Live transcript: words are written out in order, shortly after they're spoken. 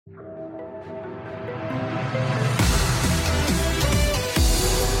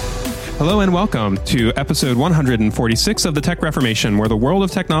Hello and welcome to episode 146 of the Tech Reformation, where the world of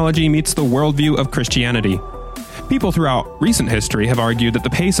technology meets the worldview of Christianity. People throughout recent history have argued that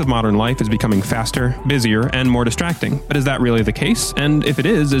the pace of modern life is becoming faster, busier, and more distracting. But is that really the case? And if it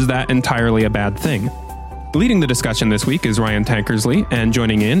is that entirely a bad thing? Leading the discussion this week is Ryan Tankersley, and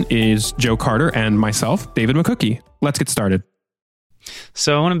joining in is Joe Carter and myself, David McCookie. Let's get started.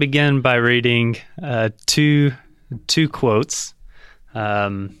 So I want to begin by reading two quotes.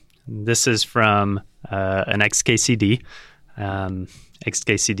 This is from an XKCD,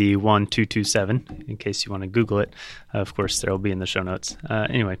 XKCD 1227, in case you want to Google it. Of course, there will be in the show notes.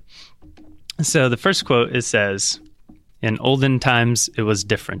 Anyway, so the first quote, it says, "In olden times, it was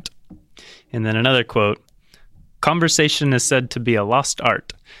different." And then another quote, "Conversation is said to be a lost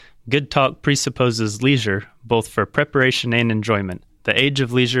art. Good talk presupposes leisure, both for preparation and enjoyment. The age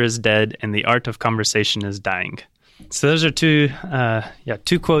of leisure is dead, and the art of conversation is dying." So those are two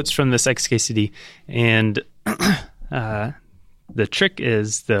quotes from this XKCD. And the trick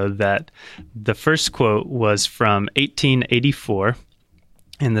is, though, that the first quote was from 1884,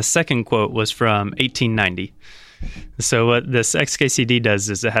 and the second quote was from 1890. So what this XKCD does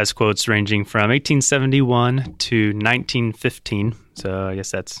is it has quotes ranging from 1871 to 1915. So I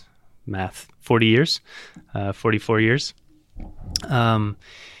guess that's math, 40 years, 44 years.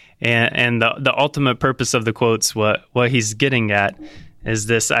 And the ultimate purpose of the quotes, what he's getting at, is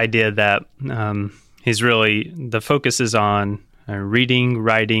this idea that the focus is on reading,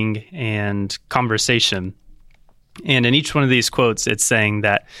 writing, and conversation. And in each one of these quotes, it's saying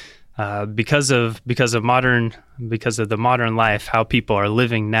that because of the modern life, how people are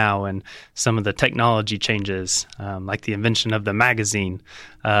living now, and some of the technology changes, like the invention of the magazine,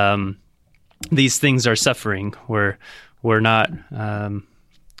 these things are suffering. We're not.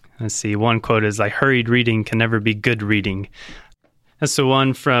 Let's see, one quote is like, "Hurried reading can never be good reading." That's the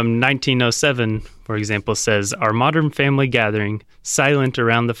one from 1907, for example, says, "Our modern family gathering, silent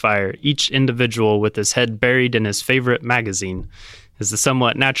around the fire, each individual with his head buried in his favorite magazine, is the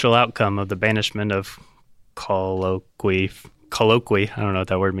somewhat natural outcome of the banishment of colloquy, I don't know what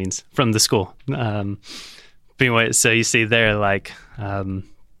that word means, from the school." But anyway, so you see there, like,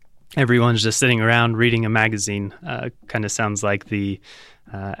 everyone's just sitting around reading a magazine. Kind of sounds like the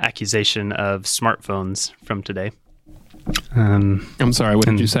accusation of smartphones from today. I'm sorry, what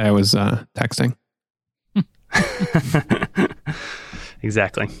did you say? I was texting.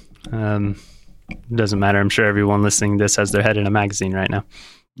 Exactly. Doesn't matter. I'm sure everyone listening to this has their head in a magazine right now.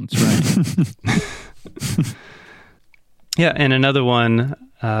 That's right. Yeah, and another one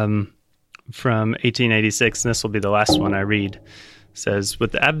from 1886, and this will be the last one I read, says,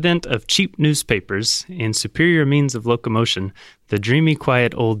 "With the advent of cheap newspapers and superior means of locomotion, the dreamy,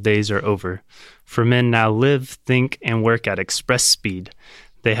 quiet old days are over. For men now live, think, and work at express speed.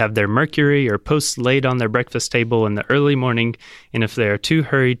 They have their Mercury or Post laid on their breakfast table in the early morning, and if they are too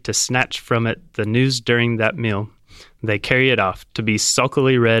hurried to snatch from it the news during that meal, they carry it off, to be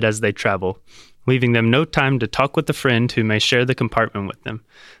sulkily read as they travel, leaving them no time to talk with a friend who may share the compartment with them.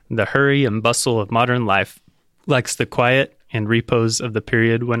 The hurry and bustle of modern life lacks the quiet and repose of the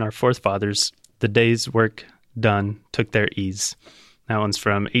period when our forefathers, the day's work done, took their ease." That one's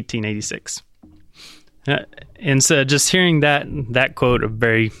from 1886. And so just hearing that quote,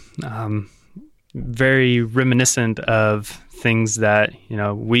 very very reminiscent of things that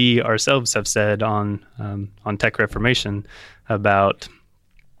we ourselves have said on Tech Reformation about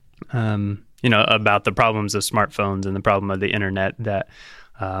about the problems of smartphones and the problem of the internet, that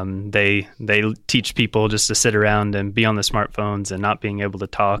they teach people just to sit around and be on the smartphones and not being able to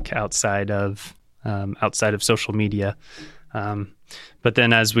talk outside of social media. But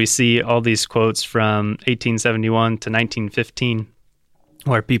then as we see all these quotes from 1871 to 1915,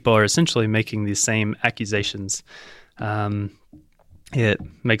 where people are essentially making these same accusations, it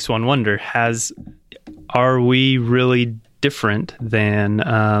makes one wonder, are we really different than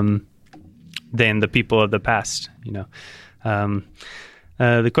the people of the past?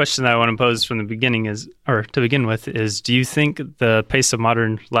 The question that I want to pose from the beginning to begin with is, do you think the pace of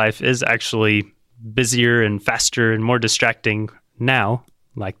modern life is actually busier and faster and more distracting now,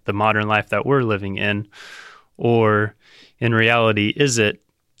 like the modern life that we're living in? Or in reality,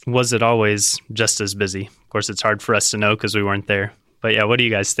 was it always just as busy? Of course, it's hard for us to know because we weren't there. But yeah, what do you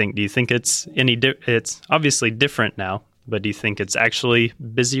guys think? Do you think it's it's obviously different now, but do you think it's actually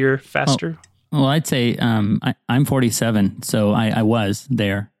busier, faster? Well, I'd say I'm 47, so I was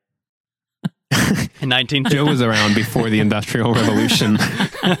there. In 1950. Joe was around before the Industrial Revolution.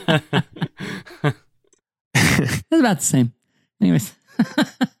 It's about the same. Anyways,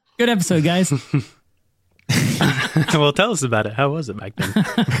 good episode, guys. Well, tell us about it. How was it back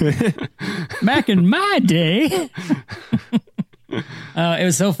then? Back in my day. It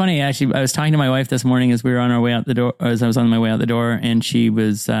was so funny. Actually, I was talking to my wife this morning as we were on our way out the door, as I was on my way out the door, and she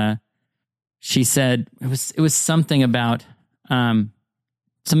said it was something about, we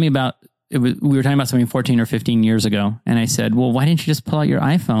were talking about something 14 or 15 years ago. And I said, well, why didn't you just pull out your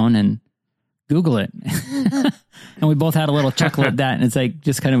iPhone and Google it? And we both had a little chuckle at that. And it's like,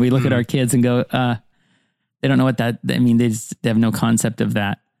 just kind of, we look at our kids and go, they don't know what that, I mean, they have no concept of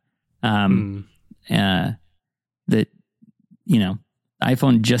that. That,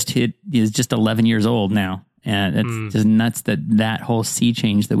 iPhone is just 11 years old now. And it's just nuts that whole sea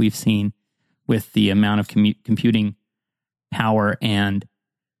change that we've seen with the amount of computing power and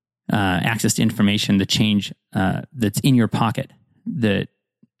access to information, the change that's in your pocket that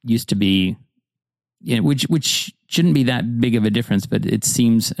used to be, which shouldn't be that big of a difference, but it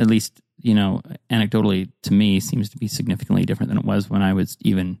seems, at least, anecdotally to me, seems to be significantly different than it was when I was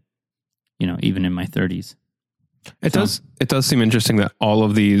even in my 30s. It does seem interesting that all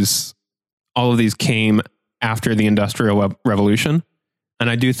of these came after the Industrial Revolution. And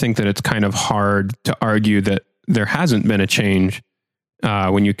I do think that it's kind of hard to argue that there hasn't been a change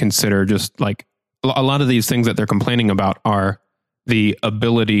when you consider just like a lot of these things that they're complaining about are the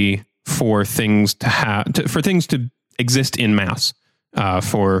ability for things to exist in mass. Now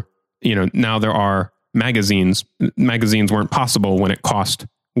there are magazines. Magazines weren't possible when it cost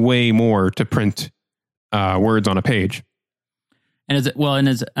way more to print words on a page. And as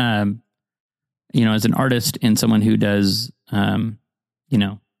an artist and someone who does, I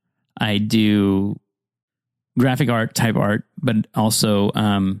do graphic art type art, but also,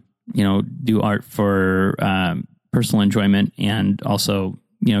 do art for personal enjoyment, and also,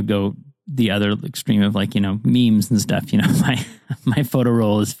 go the other extreme of like, memes and stuff. My photo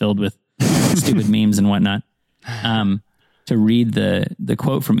roll is filled with stupid memes and whatnot. To read the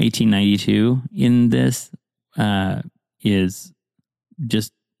quote from 1892 in this is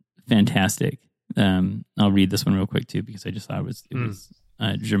just fantastic. I'll read this one real quick too, because I just thought it was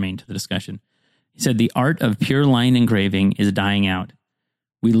germane to the discussion. He said, "The art of pure line engraving is dying out.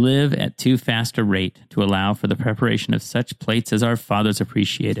 We live at too fast a rate to allow for the preparation of such plates as our fathers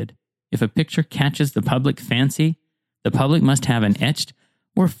appreciated. If a picture catches the public fancy, the public must have an etched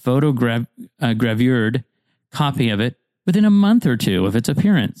or gravured copy of it within a month or two of its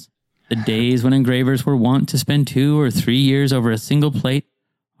appearance. The days when engravers were wont to spend 2 or 3 years over a single plate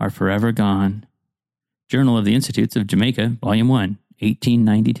are forever gone." Journal of the Institutes of Jamaica, Volume 1,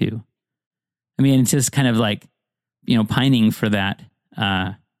 1892. I mean, it's just kind of like, pining for that,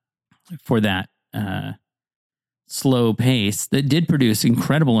 slow pace that did produce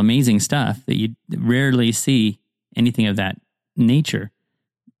incredible, amazing stuff that you rarely see anything of that nature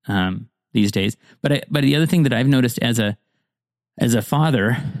these days. But the other thing that I've noticed as a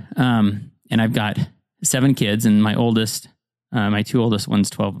father, and I've got 7 kids, and my my 2 oldest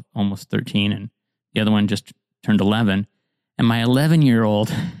ones, 12, almost 13, and the other one just turned 11. And my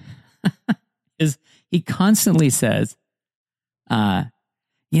 11-year-old he constantly says, they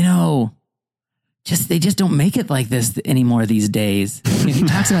just don't make it like this anymore these days. He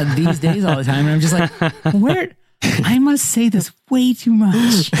talks about these days all the time, and I'm just like, where? I must say this way too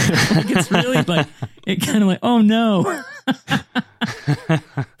much. Like, it's really like, it kind of like, oh no.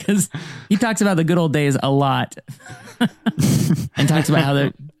 Because he talks about the good old days a lot and talks about how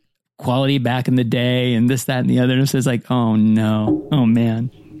the quality back in the day and this, that, and the other. And it's like, oh no. Oh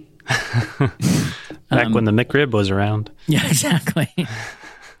man. Back when the McRib was around. Yeah, exactly.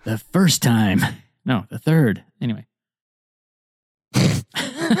 The first time. No, the third. Anyway.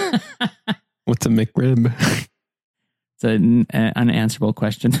 What's a McRib? It's an unanswerable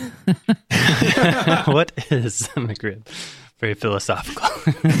question. What is a McRib? Very philosophical.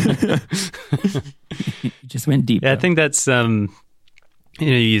 You just went deep. Yeah, I think that's,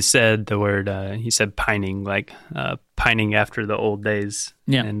 you said the word, you said pining, like pining after the old days.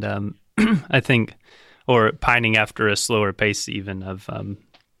 Yeah. And I think, or pining after a slower pace even of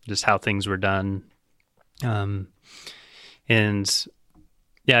just how things were done. And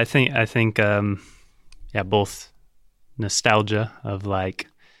yeah, I think, both nostalgia of like,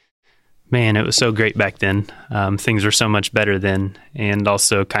 man, it was so great back then. Things were so much better then. And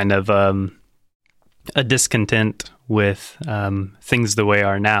also kind of a discontent with things the way they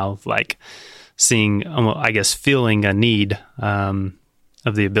are now, like seeing, I guess, feeling a need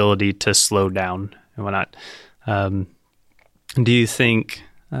of the ability to slow down and whatnot. Do you think,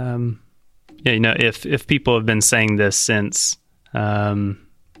 if people have been saying this since I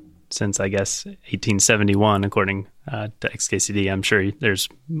guess 1871, according to XKCD, I'm sure there's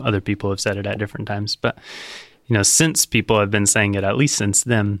other people who have said it at different times, but since people have been saying it, at least since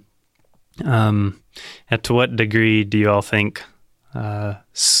then. To what degree do you all think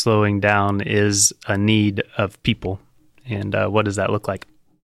slowing down is a need of people, and what does that look like?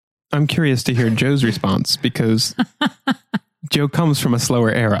 I'm curious to hear Joe's response, because Joe comes from a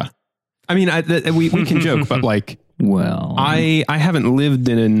slower era. I mean, we can joke, but like, well, I haven't lived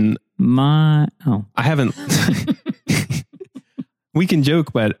in I haven't. We can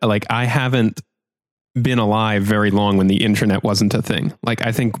joke, but like, I haven't been alive very long when the internet wasn't a thing. Like,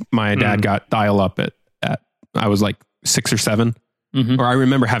 I think my dad got dial up at I was like 6 or 7, or I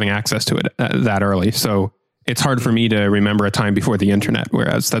remember having access to it that early. So it's hard for me to remember a time before the internet.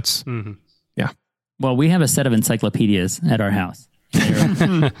 Whereas that's, yeah. Well, we have a set of encyclopedias at our house.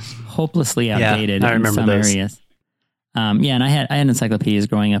 They're hopelessly outdated in some areas. And I had encyclopedias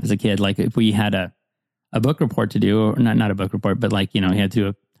growing up as a kid. Like, if we had a book report to do, or not a book report, but like, you had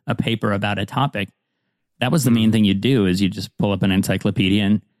to do a paper about a topic, that was the main thing you'd do, is you just pull up an encyclopedia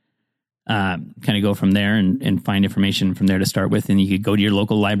and kind of go from there and find information from there to start with. And you could go to your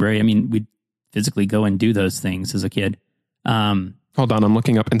local library. I mean, we'd physically go and do those things as a kid. Hold on, I'm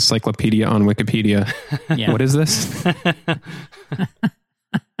looking up encyclopedia on Wikipedia. Yeah. What is this?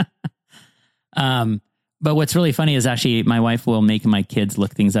 But what's really funny is actually my wife will make my kids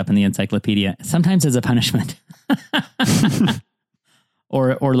look things up in the encyclopedia, sometimes as a punishment,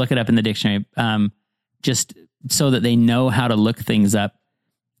 or look it up in the dictionary, just so that they know how to look things up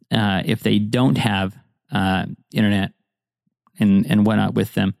if they don't have internet and whatnot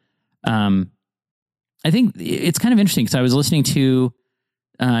with them. I think it's kind of interesting, because I was listening to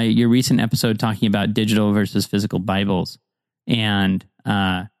your recent episode talking about digital versus physical Bibles, and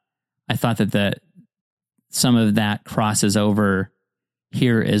I thought that some of that crosses over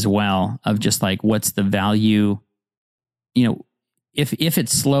here as well, of just like, what's the value, if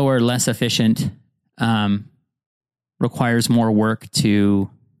it's slower, less efficient, requires more work to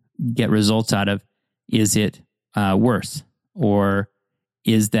get results out of, is it worse? Or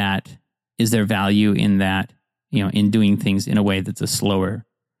is there value in that, in doing things in a way that's a slower,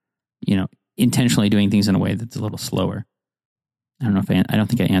 intentionally doing things in a way that's a little slower? I don't know if I don't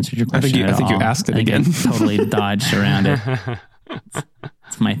think I answered your question. I think you asked it again. I totally dodged around it.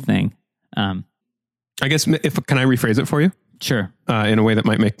 It's my thing. I guess, can I rephrase it for you? Sure. In a way that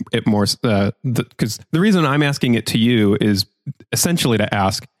might make it more, because the reason I'm asking it to you is essentially to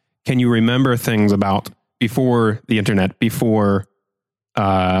ask, can you remember things about before the internet, before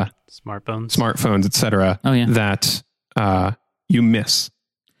smartphones, etc. That you miss,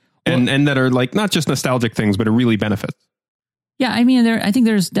 and that are like not just nostalgic things, but are really benefits? Yeah, I mean, I think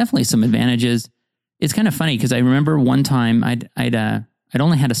there's definitely some advantages. It's kind of funny, because I remember one time I'd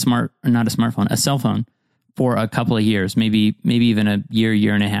only had a cell phone for a couple of years, maybe even a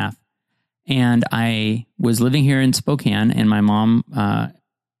year and a half. And I was living here in Spokane, and my mom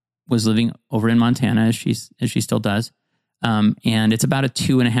was living over in Montana, as she still does. And it's about a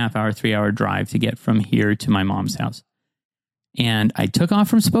 2.5 hour, 3 hour drive to get from here to my mom's house. And I took off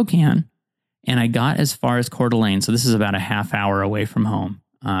from Spokane, and I got as far as Coeur d'Alene. So this is about a half hour away from home,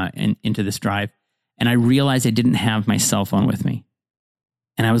 and into this drive. And I realized I didn't have my cell phone with me.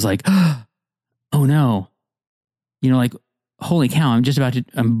 And I was like, oh no, like, holy cow, I'm just about to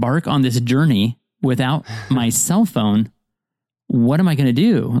embark on this journey without my cell phone. What am I going to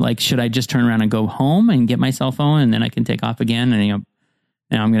do? Like, should I just turn around and go home and get my cell phone, and then I can take off again? And,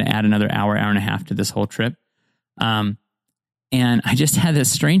 now I'm going to add another hour and a half to this whole trip. And I just had this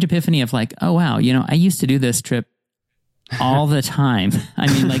strange epiphany of like, oh, wow, I used to do this trip all the time. I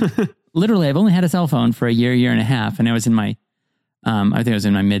mean, like, literally, I've only had a cell phone for a year and a half. And I was in my, I think I was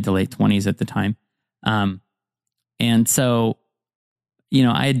in my mid to late 20s at the time. And so,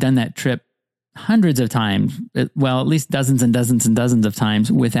 I had done that trip hundreds of times, well, at least dozens and dozens and dozens of times,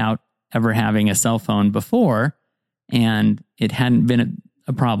 without ever having a cell phone before. And it hadn't been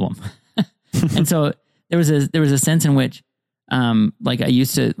a problem. And so there was a sense in which, like, I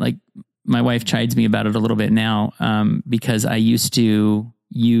used to, like, my wife chides me about it a little bit now, because I used to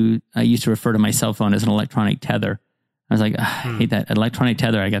refer to my cell phone as an electronic tether. I was like, I hate that electronic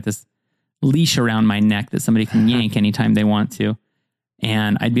tether. I got this leash around my neck that somebody can yank anytime they want to.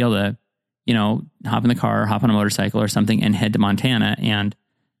 And I'd be able to, hop in the car, hop on a motorcycle or something, and head to Montana, and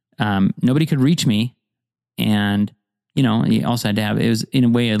nobody could reach me. And, you also had to have, it was in a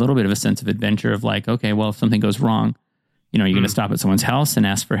way a little bit of a sense of adventure of like, okay, well, if something goes wrong, you're going to stop at someone's house and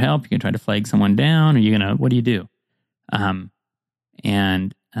ask for help. You're going to try to flag someone down, or what do you do? But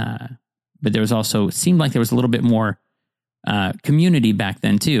there was also, seemed like there was a little bit more community back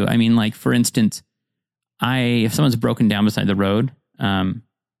then too. I mean, like, for instance, if someone's broken down beside the road,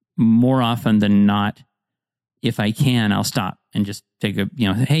 more often than not, if I can, I'll stop and just take a,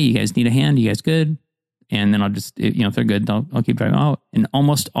 hey, you guys need a hand? You guys good? And then I'll just, if they're good, I'll keep driving. Oh, and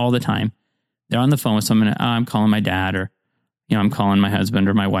almost all the time, they're on the phone with someone. I'm calling my dad, or, I'm calling my husband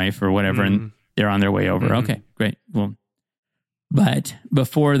or my wife or whatever, and they're on their way over. Mm-hmm. Okay, great. Well, but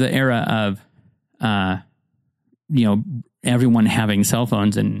before the era of, everyone having cell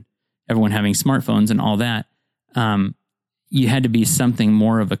phones and everyone having smartphones and all that, you had to be something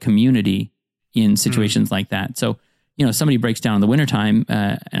more of a community in situations like that. So, somebody breaks down in the wintertime,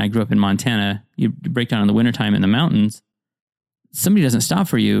 and I grew up in Montana, you break down in the wintertime in the mountains, somebody doesn't stop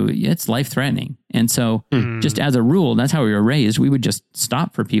for you, it's life-threatening. And so just as a rule, that's how we were raised. We would just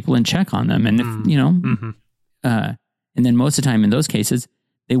stop for people and check on them. And if, and then most of the time in those cases,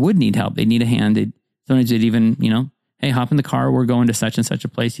 they would need help. They'd need a hand. Sometimes they'd even, hey, hop in the car. We're going to such and such a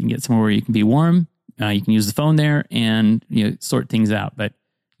place. You can get somewhere where you can be warm. You can use the phone there and sort things out, but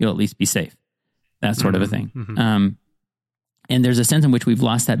you'll at least be safe. That sort of a thing. And there's a sense in which we've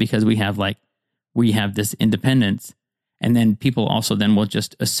lost that because we have this independence, and then people also then will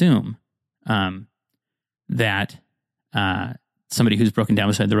just assume that somebody who's broken down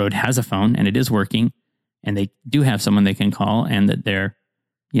beside the road has a phone and it is working, and they do have someone they can call, and that they're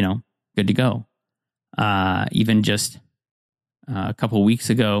good to go. Even just a couple of weeks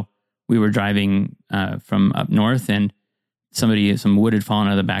ago, we were driving from up north, and some wood had fallen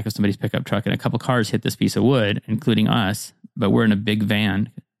out of the back of somebody's pickup truck, and a couple cars hit this piece of wood, including us. But we're in a big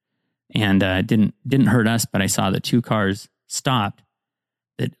van, and didn't hurt us. But I saw that two cars stopped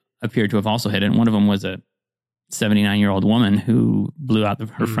that appeared to have also hit it. And one of them was a 79-year-old woman who blew out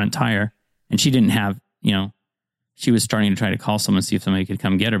her front tire, and she didn't have, she was starting to try to call someone, see if somebody could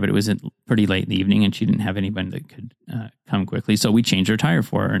come get her, but it was pretty late in the evening, and she didn't have anybody that could come quickly. So we changed her tire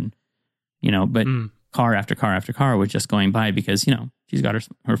for her, and but car after car after car was just going by because she's got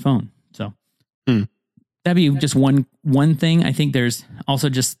her phone. So that'd be just one thing. I think there's also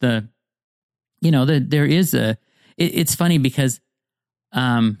just there is it's funny because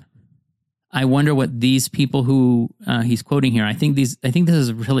I wonder what these people who he's quoting here, I think this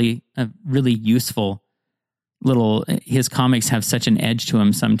is really a really useful little, his comics have such an edge to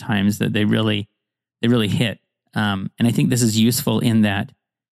them sometimes that they really hit. And I think this is useful in that,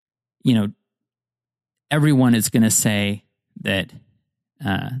 everyone is going to say that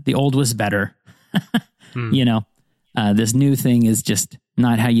the old was better. This new thing is just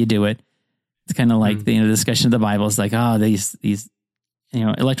not how you do it. It's kind of like the discussion of the Bible is like, oh, these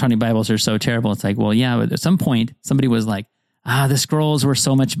electronic Bibles are so terrible. It's like, well, yeah, but at some point somebody was like, the scrolls were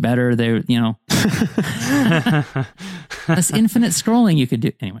so much better. They, this infinite scrolling you could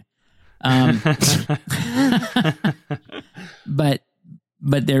do anyway.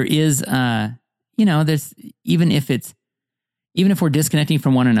 But there is, there's even if we're disconnecting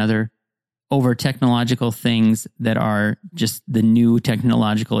from one another over technological things that are just the new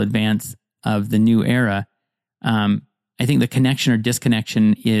technological advance of the new era, I think the connection or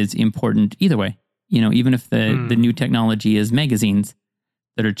disconnection is important either way. Even if the new technology is magazines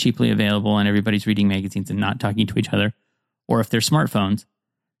that are cheaply available and everybody's reading magazines and not talking to each other, or if they're smartphones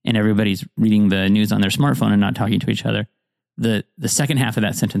and everybody's reading the news on their smartphone and not talking to each other, the second half of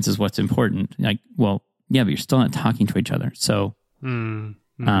that sentence is what's important. Like, well, yeah, but you're still not talking to each other. So,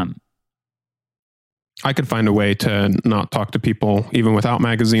 I could find a way to not talk to people even without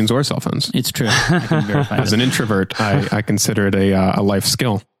magazines or cell phones. It's true. I can verify As an introvert, I consider it a life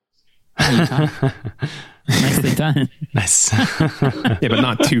skill. Nicely done. Nice. Yeah, but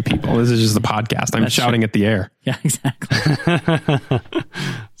not two people. This is just the podcast. I'm shouting at the air. Yeah, exactly.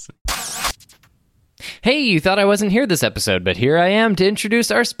 Hey, you thought I wasn't here this episode, but here I am to introduce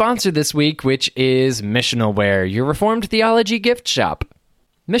our sponsor this week, which is Missional Wear, your Reformed theology gift shop.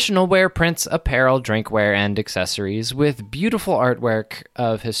 Missional Wear prints apparel, drinkware, and accessories with beautiful artwork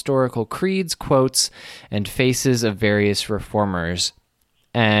of historical creeds, quotes, and faces of various reformers.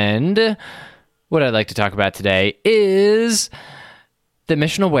 And what I'd like to talk about today is that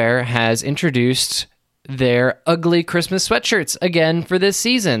Missional Wear has introduced their ugly Christmas sweatshirts again for this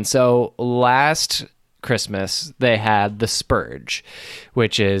season. So last Christmas, they had the Spurge,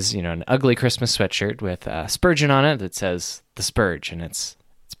 which is, an ugly Christmas sweatshirt with a Spurgeon on it that says the Spurge, and it's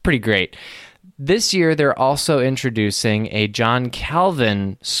pretty great. This year, they're also introducing a John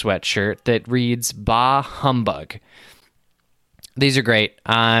Calvin sweatshirt that reads Bah Humbug. These are great.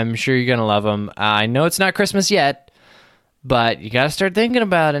 I'm sure you're going to love them. I know it's not Christmas yet, but you got to start thinking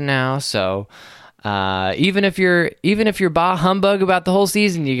about it now. So even if you're bah humbug about the whole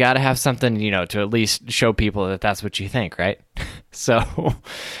season, you got to have something, to at least show people that that's what you think, right? So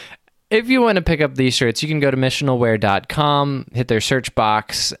if you want to pick up these shirts, you can go to missionalwear.com, hit their search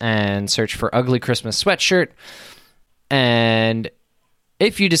box, and search for Ugly Christmas Sweatshirt. And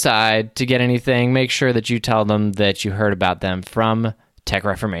if you decide to get anything, make sure that you tell them that you heard about them from Tech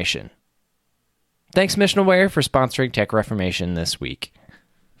Reformation. Thanks, Missional Wear, for sponsoring Tech Reformation this week.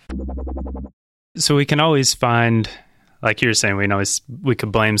 So we can always find, like you were saying, we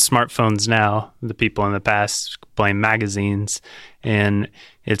could blame smartphones now. The people in the past blame magazines, and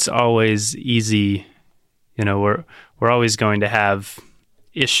it's always easy. We're always going to have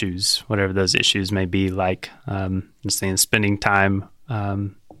issues, whatever those issues may be. Like saying spending time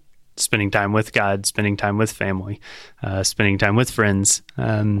with God, spending time with family, spending time with friends,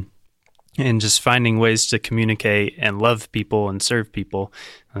 and just finding ways to communicate and love people and serve people.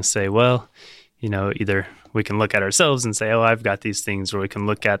 And say, well, either we can look at ourselves and say, oh, I've got these things, or we can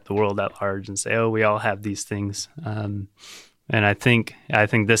look at the world at large and say, oh, we all have these things. And I think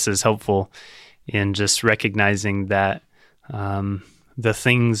this is helpful in just recognizing that the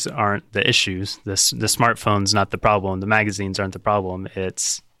things aren't the issues. The smartphone's not the problem. The magazines aren't the problem.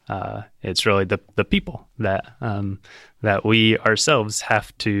 It's really the people that we ourselves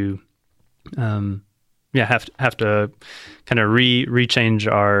have to have to kind of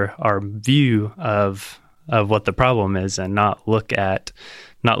rechange our view of what the problem is, and not look at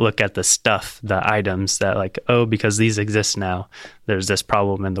the stuff, the items that, like, oh, because these exist now, there's this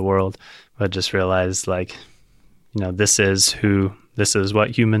problem in the world, but just realize, like, this is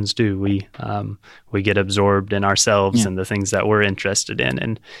what humans do. We get absorbed in ourselves and the things that we're interested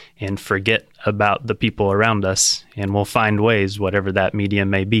in, and forget about the people around us, and we'll find ways, whatever that medium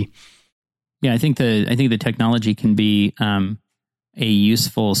may be. Yeah, I think the technology can be a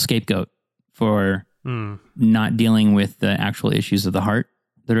useful scapegoat for not dealing with the actual issues of the heart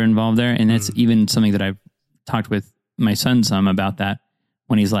that are involved there. And that's even something that I've talked with my son some about, that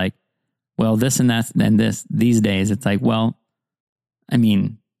when he's like, well, this and that and this these days, it's like, well, I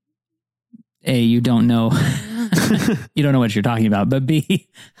mean, A, you don't know you don't know what you're talking about, but B,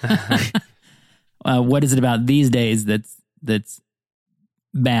 what is it about these days that's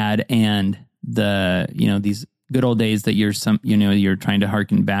bad, and these good old days that you're trying to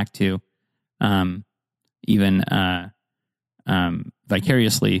hearken back to, even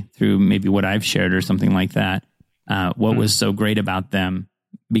vicariously through maybe what I've shared or something like that. What was so great about them?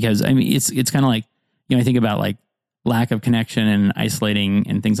 Because I mean, it's kind of like, I think about like lack of connection and isolating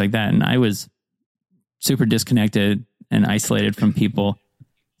and things like that. And I was super disconnected and isolated from people,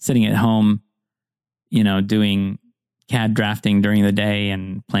 sitting at home, doing CAD drafting during the day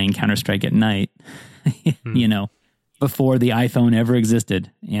and playing Counter-Strike at night, before the iPhone ever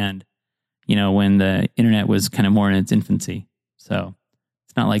existed. And, when the internet was kind of more in its infancy. So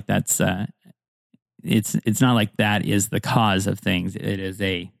it's not like that's, it's not like that is the cause of things. It is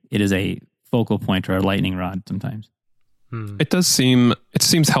a focal point or a lightning rod sometimes. It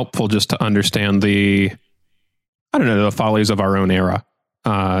seems helpful just to understand the follies of our own era.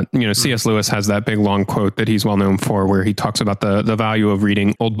 C.S. Lewis has that big long quote that he's well known for, where he talks about the value of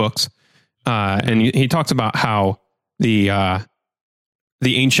reading old books. And he talks about how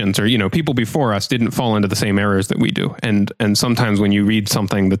the ancients, or, people before us, didn't fall into the same errors that we do. And sometimes when you read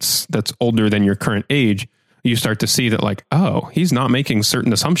something that's older than your current age, you start to see that, like, oh, he's not making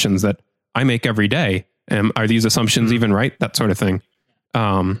certain assumptions that I make every day. Are these assumptions even right? That sort of thing.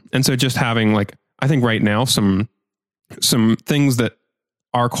 And so just having, like, I think right now, some things that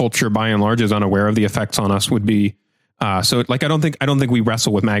our culture by and large is unaware of the effects on us would be, so like, I don't think we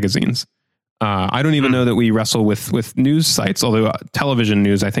wrestle with magazines. I don't even know that we wrestle with news sites, although television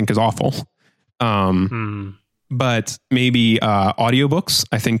news I think is awful. But maybe audiobooks,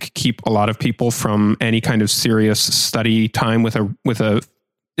 I think, keep a lot of people from any kind of serious study time with a.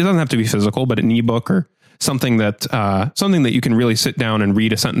 It doesn't have to be physical, but an ebook or something that you can really sit down and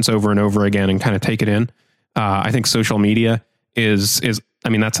read a sentence over and over again and kind of take it in. I think social media is. I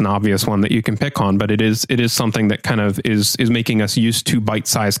mean, that's an obvious one that you can pick on, but it is something that kind of is making us used to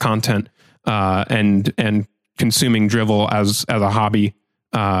bite-sized content and consuming drivel as a hobby.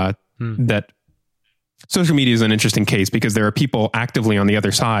 That social media is an interesting case because there are people actively on the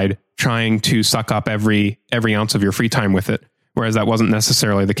other side trying to suck up every ounce of your free time with it, whereas that wasn't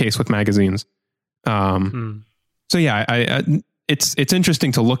necessarily the case with magazines. So yeah, it's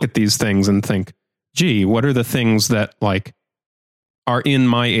interesting to look at these things and think, gee, what are the things that, like, are in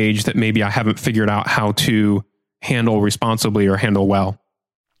my age that maybe I haven't figured out how to handle responsibly or handle well?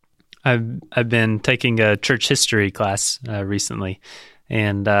 I've been taking a church history class recently,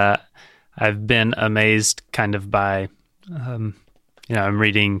 and I've been amazed kind of by, I'm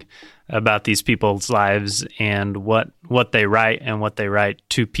reading about these people's lives and what they write and what they write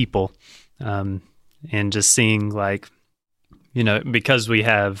to people, and just seeing, like, because we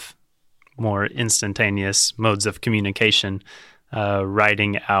have more instantaneous modes of communication,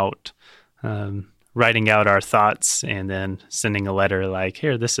 writing out our thoughts and then sending a letter like,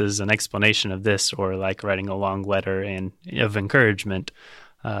 here, this is an explanation of this, or like writing a long letter and of encouragement.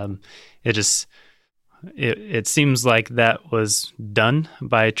 It seems like that was done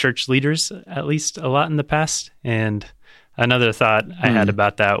by church leaders, at least a lot in the past. And another thought I had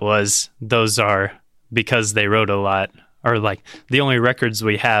about that was, those are because they wrote a lot, or like the only records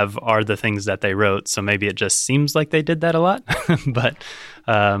we have are the things that they wrote. So maybe it just seems like they did that a lot, but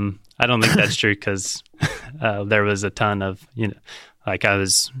I don't think that's true, because there was a ton of, like I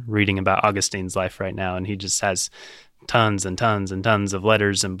was reading about Augustine's life right now, and he just has tons and tons and tons of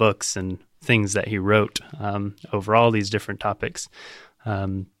letters and books and things that he wrote over all these different topics.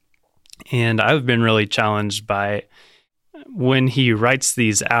 And I've been really challenged by when he writes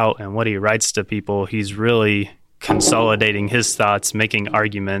these out and what he writes to people, he's really consolidating his thoughts, making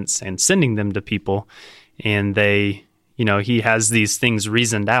arguments, and sending them to people. And they, he has these things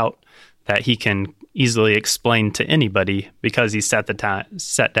reasoned out that he can easily explain to anybody, because he sat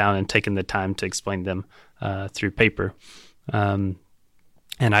down and taken the time to explain them through paper. And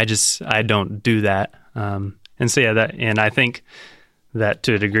I don't do that. And so, and I think that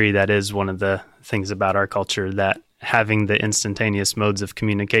to a degree, that is one of the things about our culture, that having the instantaneous modes of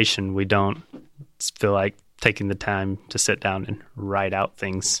communication, we don't feel like taking the time to sit down and write out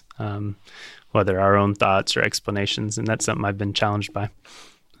things, whether our own thoughts or explanations. And that's something I've been challenged by.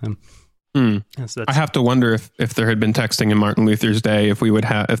 So I have to wonder if there had been texting in Martin Luther's day,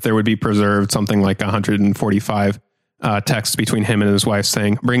 if there would be preserved something like 145 texts between him and his wife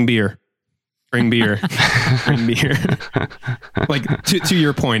saying, "Bring beer, bring beer, bring beer." Like to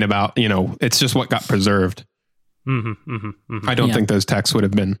your point about, it's just what got preserved. I don't think those texts would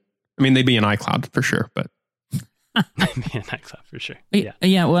have been. I mean, they'd be in iCloud for sure, but maybe in iCloud for sure.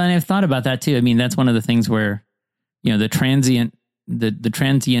 Yeah. Well, and I've thought about that too. I mean, that's one of the things where, the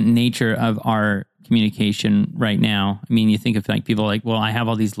transient nature of our communication right now. I mean, you think of like people like, well, I have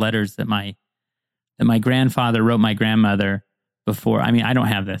all these letters that my grandfather wrote my grandmother before. I mean, I don't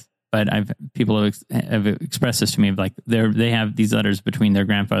have this, but people have expressed this to me, like they have these letters between their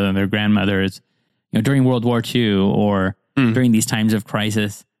grandfather and their grandmother. It's, during World War II or during these times of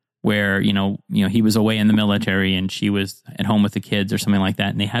crisis where, he was away in the military and she was at home with the kids or something like that.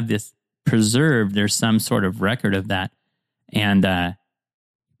 And they have this preserved. There's some sort of record of that. And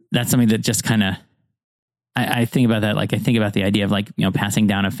that's something that just kind of, I think about that. Like I think about the idea of like, passing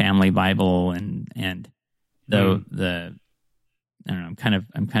down a family Bible and the I don't know,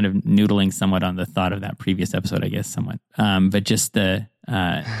 I'm kind of noodling somewhat on the thought of that previous episode, I guess, somewhat. But just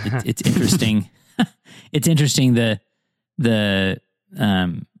it's interesting. It's interesting the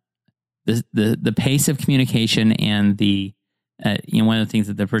pace of communication and the one of the things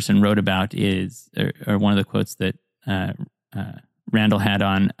that the person wrote about is, or one of the quotes that Randall had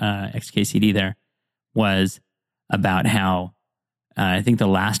on XKCD there was about how I think the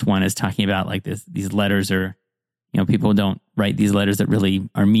last one is talking about like these letters are, people don't write these letters that really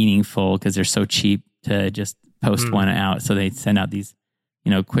are meaningful because they're so cheap to just post one out. So they send out these,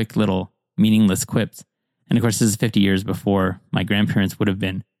 quick little meaningless quips. And of course, this is 50 years before my grandparents would have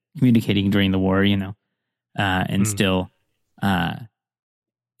been communicating during the war, and still,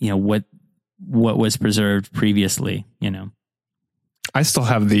 what was preserved previously, I still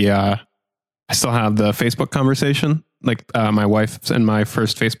have the Facebook conversation, like my wife and my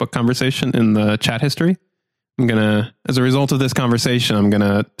first Facebook conversation in the chat history. I'm gonna, as a result of this conversation, I'm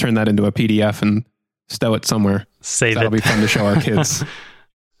gonna turn that into a PDF and stow it somewhere. Save That'll it. be fun to show our kids.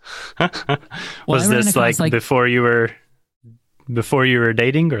 Was this like before you were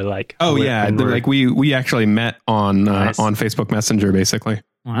dating, or like? Oh yeah, like we actually met on Nice. on Facebook Messenger, basically.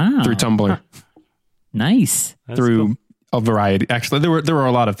 Wow. Through Tumblr. Nice. That's through cool. a variety. Actually, there were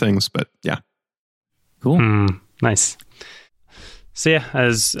a lot of things, but yeah. Cool. Nice. So yeah,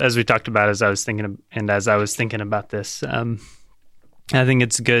 as we talked about, as I was thinking about this, I think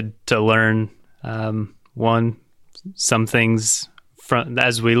it's good to learn some things from,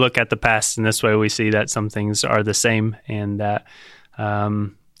 as we look at the past, and this way we see that some things are the same, and that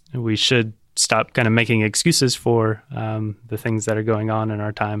we should stop kind of making excuses for the things that are going on in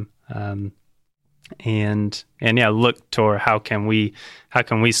our time. And look toward how can we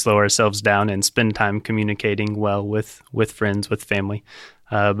slow ourselves down and spend time communicating well with friends, with family,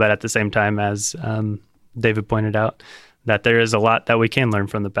 but at the same time, as David pointed out, that there is a lot that we can learn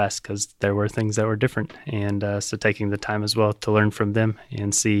from the past because there were things that were different. And so taking the time as well to learn from them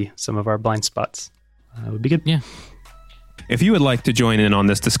and see some of our blind spots would be good. Yeah. If you would like to join in on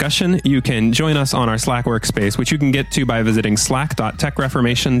this discussion, you can join us on our Slack workspace, which you can get to by visiting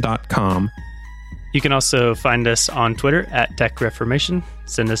slack.techreformation.com. You can also find us on Twitter at Tech Reformation.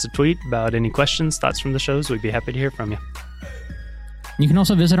 Send us a tweet about any questions, thoughts from the shows. We'd be happy to hear from you. You can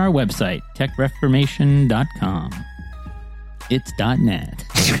also visit our website, techreformation.com. It's .net.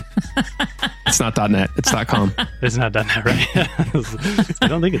 It's not .net. It's .com. It's not done that right. I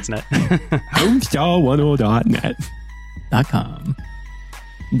don't think it's net. Homestar10.net. .com.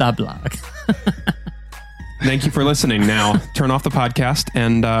 .blog. Thank you for listening. Now, turn off the podcast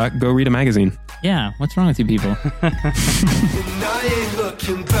and go read a magazine. Yeah, what's wrong with you people? And I ain't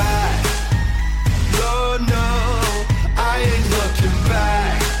looking back. No, I ain't looking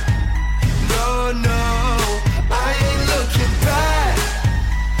back. No, I ain't looking back.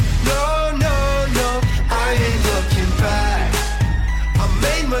 No, I ain't looking back. I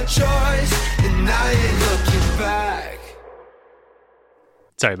made my choice, and I ain't looking back.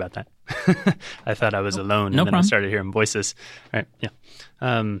 Sorry about that. I thought I was alone, no and then I problem. started hearing voices. All right, yeah.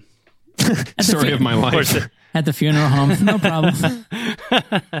 Story of my life. At the funeral home, no problem.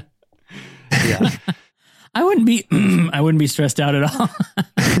 Yeah. I wouldn't be stressed out at all.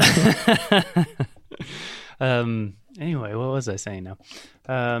 Anyway, what was I saying now?